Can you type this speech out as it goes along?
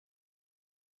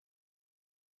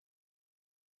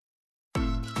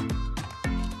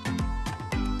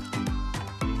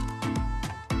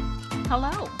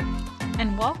Hello,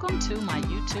 and welcome to my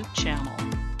YouTube channel.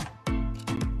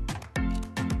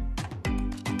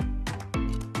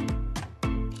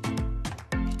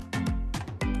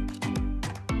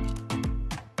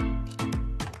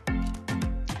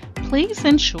 Please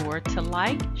ensure to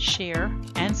like, share,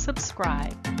 and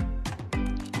subscribe.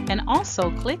 And also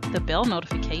click the bell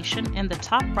notification in the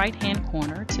top right-hand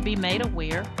corner to be made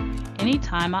aware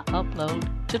anytime I upload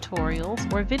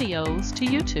tutorials or videos to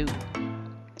YouTube.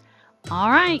 All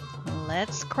right,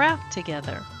 let's craft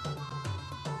together.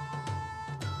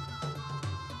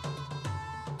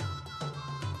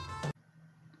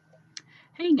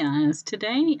 Hey guys,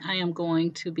 today I am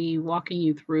going to be walking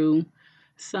you through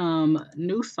some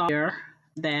new software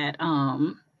that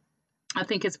I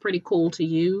think is pretty cool to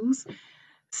use.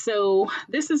 So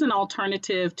this is an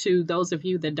alternative to those of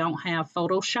you that don't have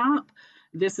Photoshop.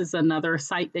 This is another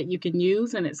site that you can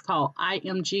use, and it's called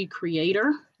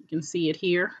IMGCreator. You can see it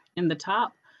here in the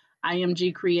top,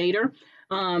 IMGCreator.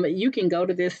 You can go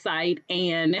to this site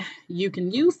and you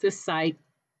can use this site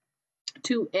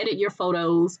to edit your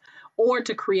photos or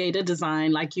to create a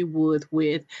design like you would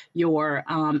with your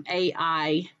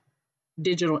AI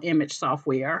digital image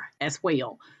software as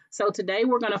well. So today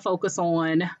we're going to focus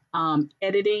on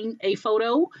editing a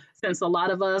photo, since a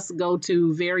lot of us go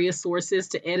to various sources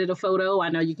to edit a photo. I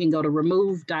know you can go to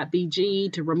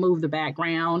remove.bg to remove the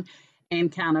background and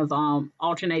kind of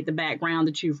alternate the background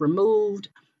that you've removed.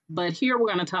 But here we're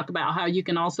going to talk about how you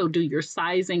can also do your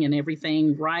sizing and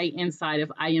everything right inside of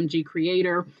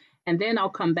IMGCreator. And then I'll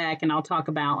come back and I'll talk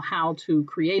about how to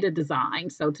create a design.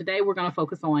 So today we're going to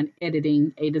focus on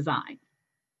editing a design.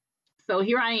 So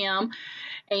here I am.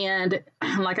 And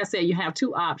like I said, you have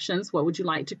two options. What would you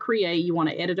like to create? You want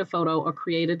to edit a photo or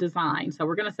create a design. So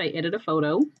we're going to say edit a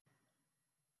photo.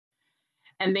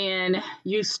 And then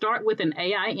you start with an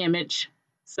AI image.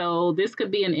 So this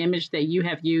could be an image that you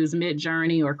have used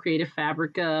Midjourney or Creative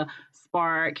Fabrica,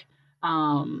 Spark,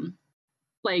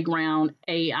 Playground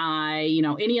AI,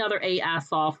 any other AI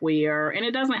software. And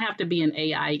it doesn't have to be an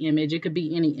AI image. It could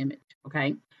be any image.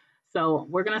 Okay. So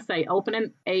we're going to say open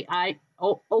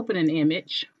an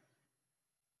image.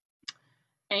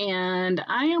 And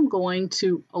I am going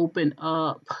to open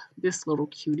up this little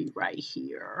cutie right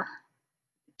here.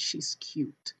 She's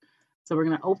cute. So we're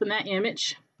going to open that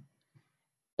image.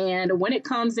 And when it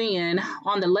comes in,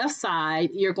 on the left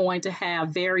side, you're going to have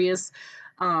various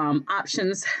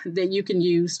options that you can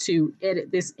use to edit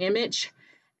this image.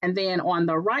 And then on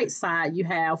the right side, you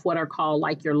have what are called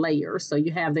like your layers. So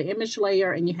you have the image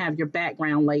layer and you have your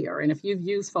background layer. And if you've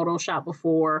used Photoshop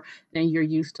before, then you're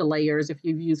used to layers. If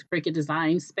you've used Cricut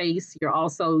Design Space, you're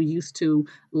also used to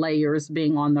layers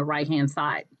being on the right-hand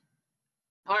side.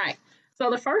 All right. So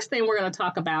the first thing we're going to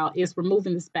talk about is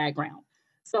removing this background.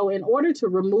 So in order to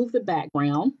remove the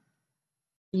background,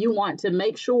 you want to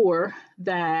make sure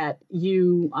that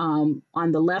you, on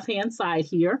the left-hand side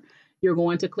here, you're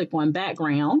going to click on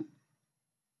background.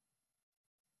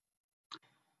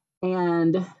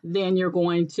 And then you're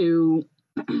going to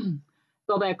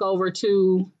go back over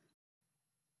to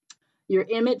your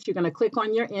image. You're going to click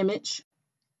on your image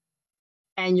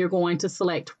and you're going to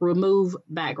select remove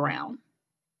background.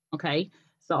 Okay.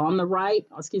 So on the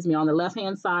on the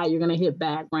left-hand side, you're going to hit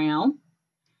background.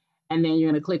 And then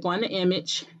you're going to click on the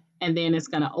image. And then it's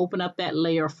going to open up that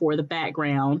layer for the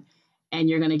background. And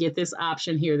you're going to get this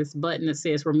option here, this button that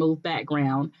says remove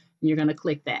background. And you're going to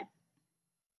click that.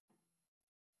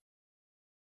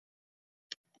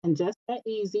 And just that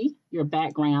easy, your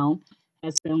background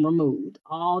has been removed.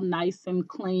 All nice and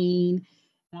clean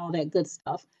and all that good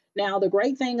stuff. Now, the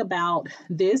great thing about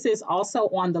this is also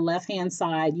on the left-hand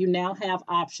side, you now have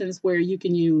options where you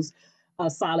can use a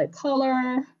solid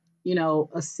color,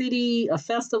 a city, a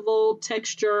festival,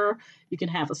 texture. You can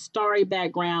have a starry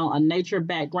background, a nature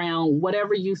background,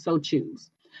 whatever you so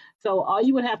choose. So all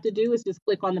you would have to do is just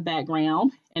click on the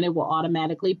background and it will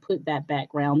automatically put that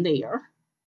background there.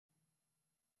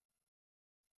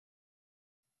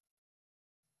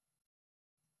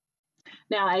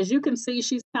 Now, as you can see,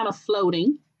 she's kind of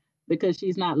floating because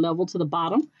she's not level to the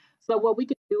bottom. So what we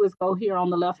can do is go here on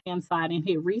the left-hand side and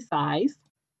hit resize.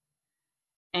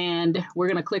 And we're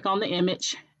going to click on the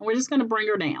image and we're just going to bring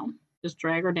her down. Just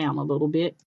drag her down a little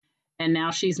bit. And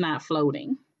now she's not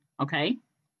floating. Okay.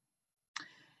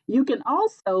 You can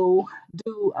also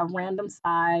do a random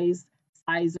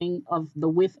sizing of the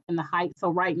width and the height.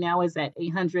 So right now it's at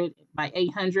 800 by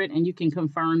 800 and you can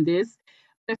confirm this.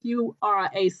 If you are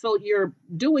you're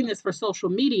doing this for social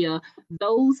media,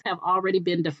 those have already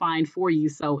been defined for you.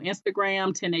 So Instagram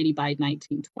 1080 by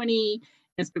 1920,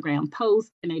 Instagram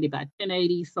post, 1080 by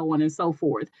 1080, so on and so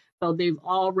forth. So they've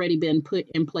already been put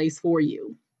in place for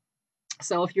you.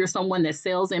 So if you're someone that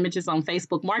sells images on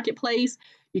Facebook Marketplace,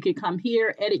 you can come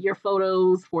here, edit your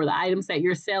photos for the items that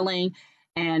you're selling,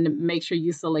 and make sure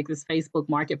you select this Facebook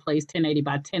Marketplace 1080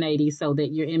 by 1080 so that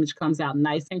your image comes out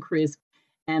nice and crisp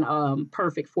and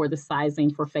perfect for the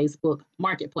sizing for Facebook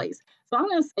Marketplace. So I'm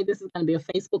going to say this is going to be a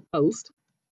Facebook post.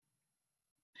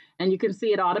 And you can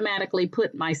see it automatically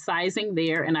put my sizing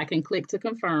there, and I can click to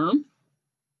confirm.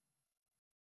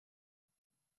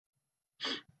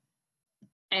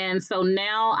 And so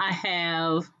now I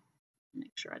have,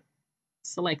 make sure I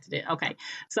selected it. Okay,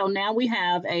 so now we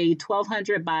have a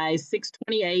 1200 by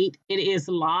 628. It is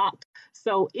locked.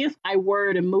 So if I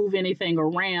were to move anything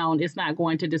around, it's not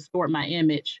going to distort my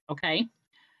image. Okay,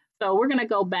 so we're going to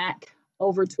go back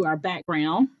over to our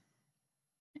background,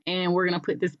 and we're going to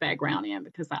put this background in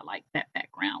because I like that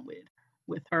background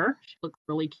with her. She looks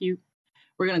really cute.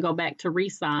 We're going to go back to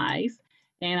resize,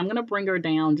 and I'm going to bring her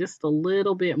down just a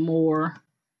little bit more,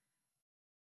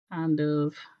 kind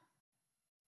of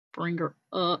bring her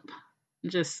up,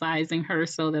 just sizing her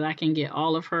so that I can get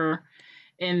all of her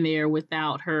in there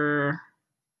without her,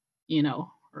 you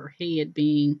know, her head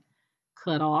being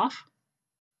cut off.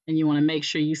 And you want to make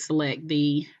sure you select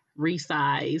the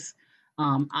resize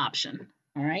option.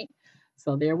 All right.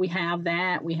 So there we have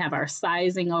that. We have our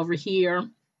sizing over here.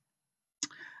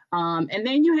 And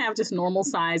then you have just normal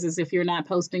sizes. If you're not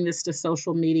posting this to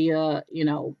social media, you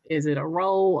know, is it a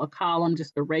row, a column,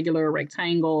 just a regular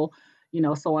rectangle, you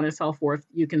know, so on and so forth.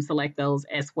 You can select those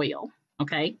as well.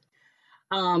 Okay.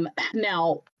 Now,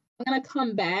 I'm going to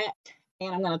come back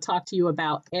and I'm going to talk to you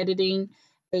about editing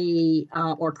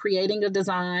or creating a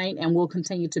design, and we'll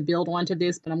continue to build onto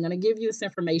this, but I'm going to give you this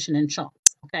information in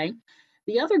chunks. Okay.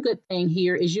 The other good thing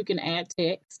here is you can add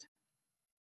text,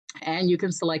 and you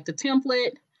can select a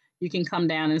template. You can come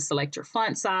down and select your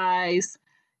font size,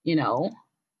 you know.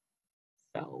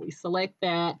 So we select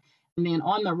that. And then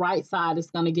on the right side,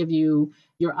 it's going to give you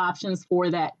your options for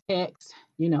that text,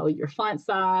 you know, your font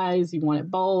size. You want it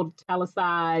bold,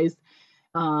 italicized.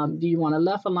 Do you want a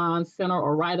left align, center,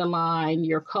 or right align?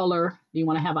 Your color. Do you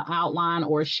want to have an outline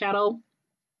or a shadow?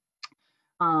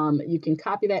 You can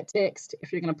copy that text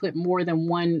if you're going to put more than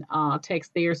one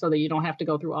text there so that you don't have to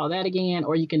go through all that again,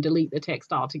 or you can delete the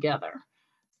text altogether.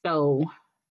 So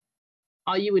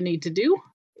all you would need to do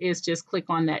is just click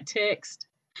on that text,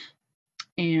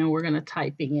 and we're going to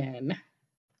type in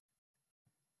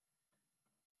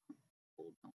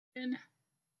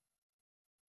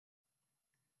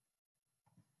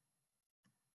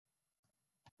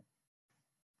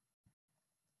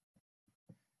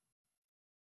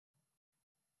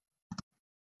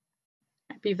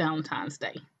Happy Valentine's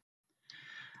Day.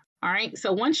 All right,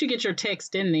 so once you get your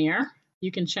text in there,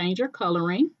 you can change your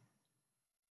coloring.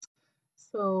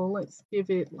 So let's give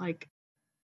it like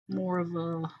more of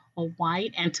a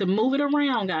white. And to move it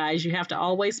around, guys, you have to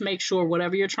always make sure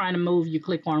whatever you're trying to move, you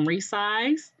click on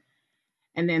resize.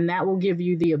 And then that will give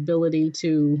you the ability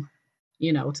to,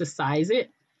 you know, to size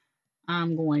it.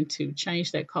 I'm going to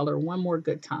change that color one more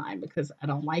good time because I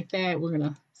don't like that. We're going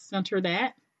to center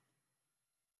that.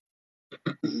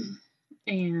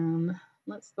 And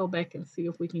let's go back and see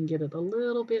if we can get it a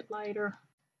little bit lighter.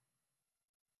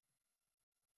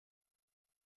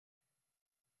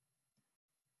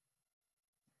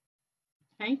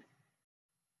 Okay.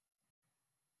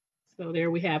 So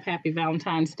there we have Happy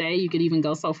Valentine's Day. You could even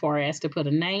go so far as to put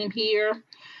a name here.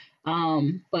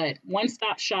 But One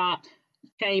Stop Shop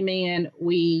came in.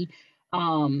 We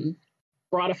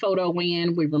brought a photo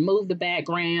in. We removed the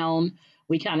background.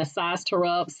 We kind of sized her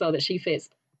up so that she fits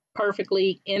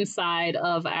perfectly inside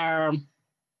of our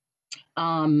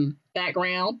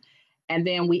background. And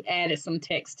then we added some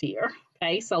text here.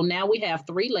 Okay, so now we have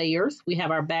 3 layers. We have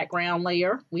our background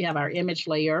layer, we have our image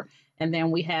layer, and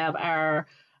then we have our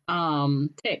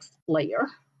text layer.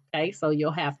 Okay, so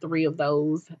you'll have 3 of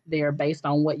those there based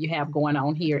on what you have going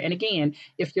on here. And again,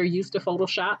 if you're used to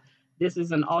Photoshop, this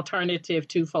is an alternative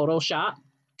to Photoshop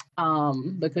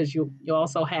because you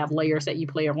also have layers that you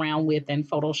play around with in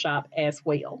Photoshop as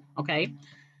well. Okay,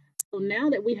 so now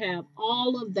that we have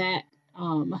all of that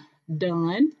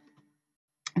done,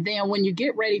 then when you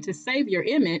get ready to save your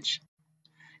image,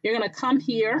 you're going to come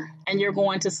here and you're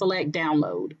going to select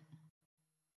download.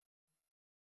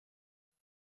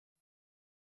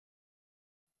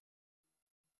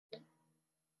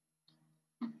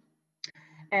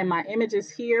 And my image is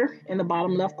here in the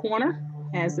bottom left corner,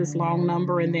 has this long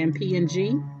number and then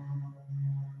PNG.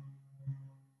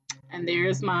 And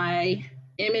there's my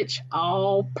image,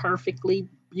 all perfectly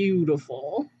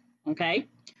beautiful. Okay.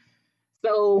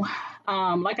 So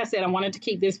Like I said, I wanted to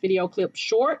keep this video clip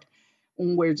short.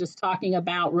 We're just talking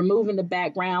about removing the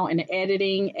background and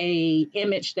editing a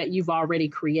image that you've already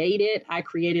created. I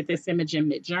created this image in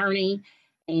Midjourney,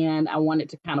 and I wanted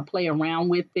to kind of play around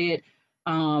with it.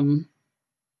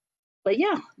 But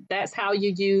yeah, that's how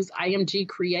you use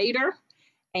IMGCreator.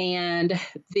 And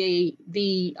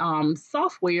the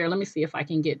software, let me see if I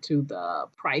can get to the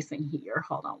pricing here.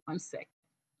 Hold on one sec.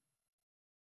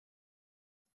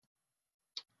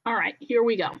 All right, here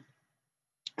we go.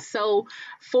 So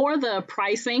for the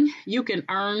pricing, you can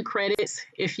earn credits.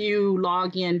 If you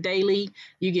log in daily,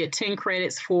 you get 10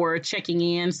 credits for checking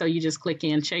in. So you just click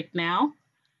in check now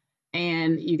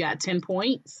and you got 10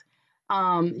 points.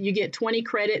 You get 20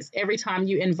 credits every time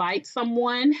you invite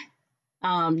someone.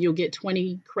 You'll get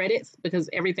 20 credits because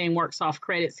everything works off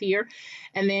credits here.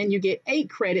 And then you get 8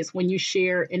 credits when you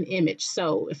share an image.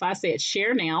 So if I said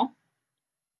share now,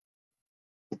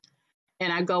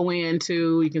 and I go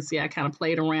into, you can see I kind of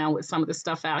played around with some of the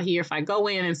stuff out here. If I go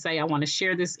in and say I want to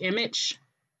share this image,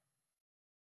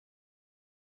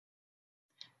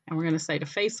 and we're going to say to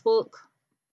Facebook.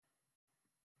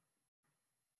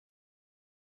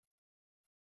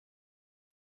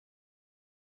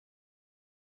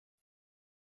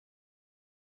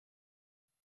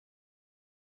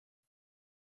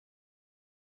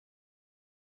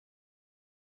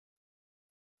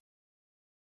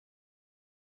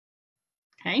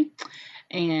 Okay,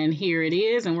 and here it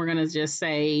is, and we're going to just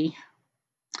say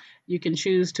you can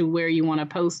choose to where you want to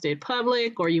post it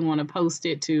public or you want to post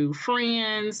it to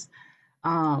friends.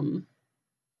 And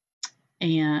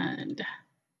let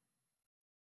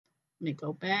me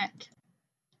go back.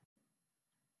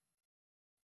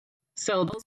 So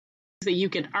those that you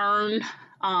can earn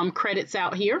credits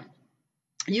out here.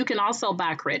 You can also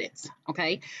buy credits,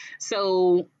 okay?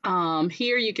 So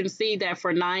here you can see that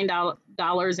for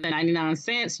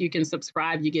 $9.99, you can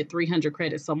subscribe. You get 300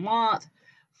 credits a month.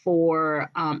 For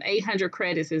 800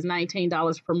 credits is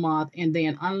 $19 per month. And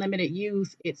then unlimited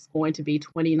use, it's going to be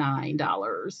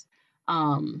 $29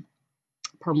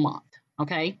 per month,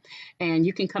 okay? And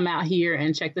you can come out here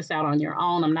and check this out on your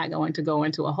own. I'm not going to go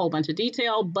into a whole bunch of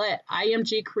detail, but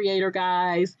IMGCreator,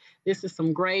 guys, this is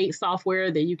some great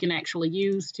software that you can actually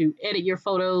use to edit your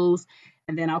photos.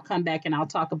 And then I'll come back and I'll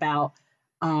talk about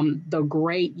the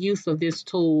great use of this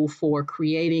tool for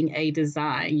creating a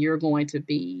design. You're going to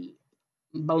be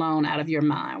blown out of your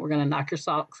mind. We're going to knock your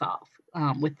socks off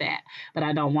with that, but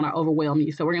I don't want to overwhelm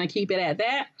you. So we're going to keep it at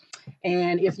that.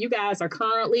 And if you guys are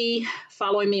currently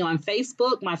following me on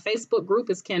Facebook, my Facebook group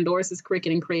is Candoris's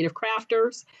Cricut and Creative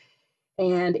Crafters.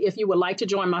 And if you would like to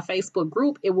join my Facebook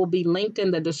group, it will be linked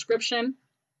in the description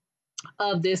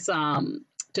of this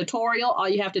tutorial. All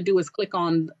you have to do is click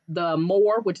on the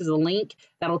more, which is a link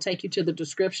that'll take you to the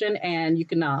description, and you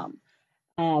can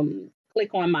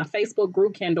click on my Facebook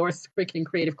group, Candoris's Cricut and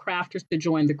Creative Crafters, to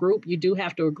join the group. You do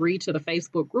have to agree to the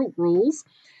Facebook group rules.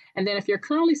 And then if you're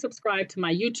currently subscribed to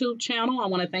my YouTube channel, I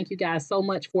want to thank you guys so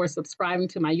much for subscribing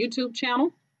to my YouTube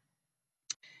channel.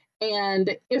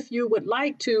 And if you would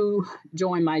like to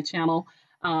join my channel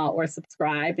or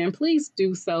subscribe, then please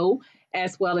do so,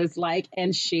 as well as like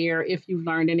and share if you've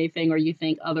learned anything or you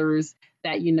think others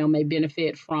that you know may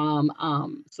benefit from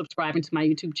subscribing to my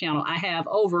YouTube channel. I have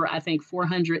over, I think,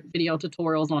 400 video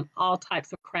tutorials on all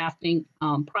types of crafting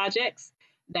projects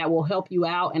that will help you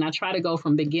out. And I try to go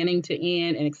from beginning to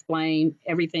end and explain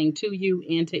everything to you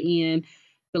end to end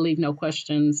to leave no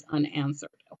questions unanswered,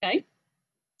 okay?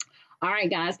 All right,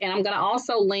 guys, and I'm going to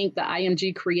also link the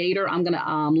IMGCreator. I'm going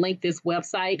to link this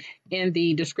website in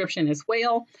the description as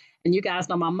well. And you guys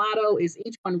know my motto is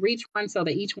each one reach one so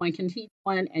that each one can teach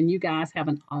one. And you guys have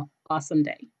an awesome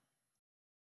day.